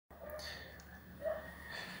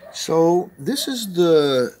So this is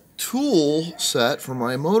the tool set for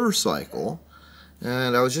my motorcycle,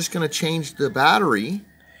 and I was just going to change the battery,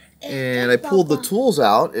 and I pulled the tools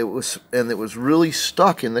out. It was really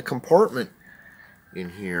stuck in the compartment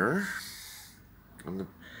in here,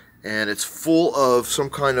 and it's full of some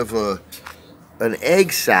kind of an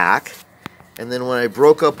egg sac. And then when I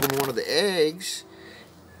broke open one of the eggs,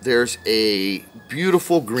 there's a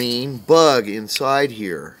beautiful green bug inside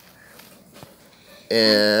here.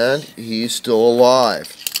 And he's still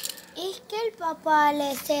alive. Es que el papá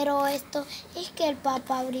le cerró esto, es que el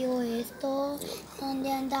papá abrió esto, donde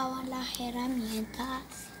andaban las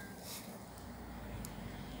herramientas.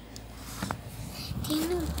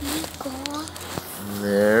 Tiene un pico. And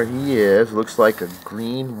there he is. Looks like a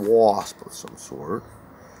green wasp of some sort.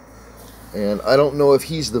 And I don't know if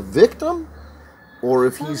he's the victim or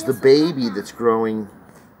if he's the baby that's growing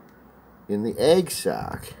in the egg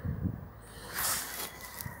sac.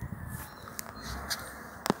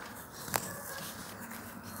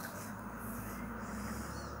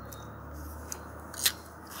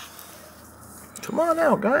 Come on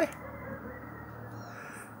out, guy.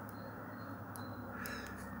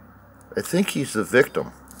 I think he's the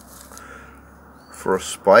victim for a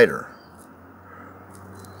spider.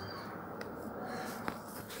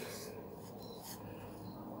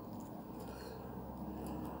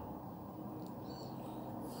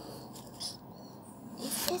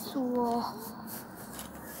 Este es su ojo.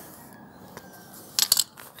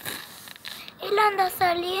 Él anda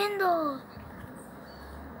saliendo.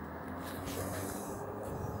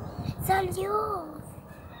 Salió.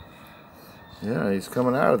 Yeah, he's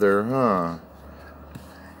coming out of there, huh?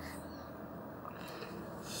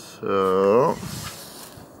 So...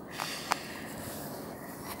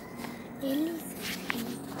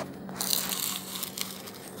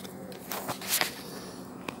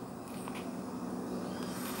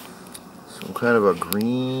 some kind of a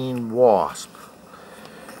green wasp.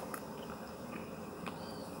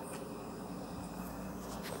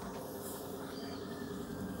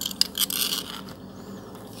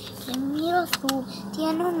 Mira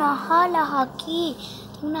tiene unas alas aquí.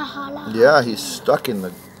 Unas alas. Yeah, he's stuck in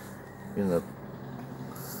that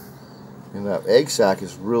egg sac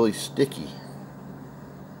is really sticky.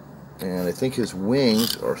 And I think his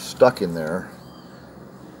wings are stuck in there.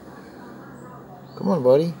 Come on,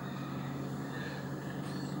 buddy.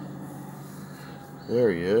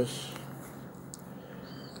 There he is.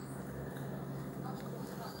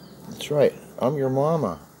 That's right. I'm your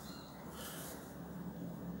mama.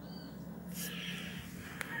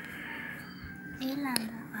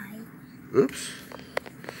 Oops.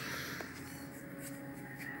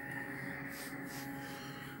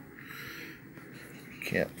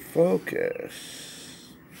 Can't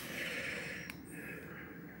focus.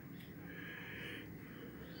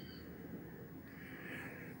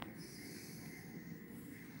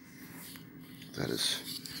 That is...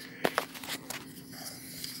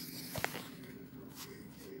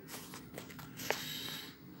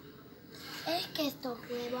 Es que estos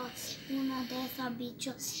huevos, uno de esos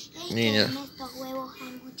bichos. Es Nina. que en estos huevos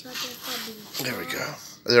hay muchos de esos bichos. There we go.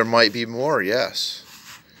 There might be more, yes.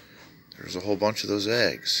 There's a whole bunch of those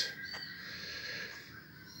eggs.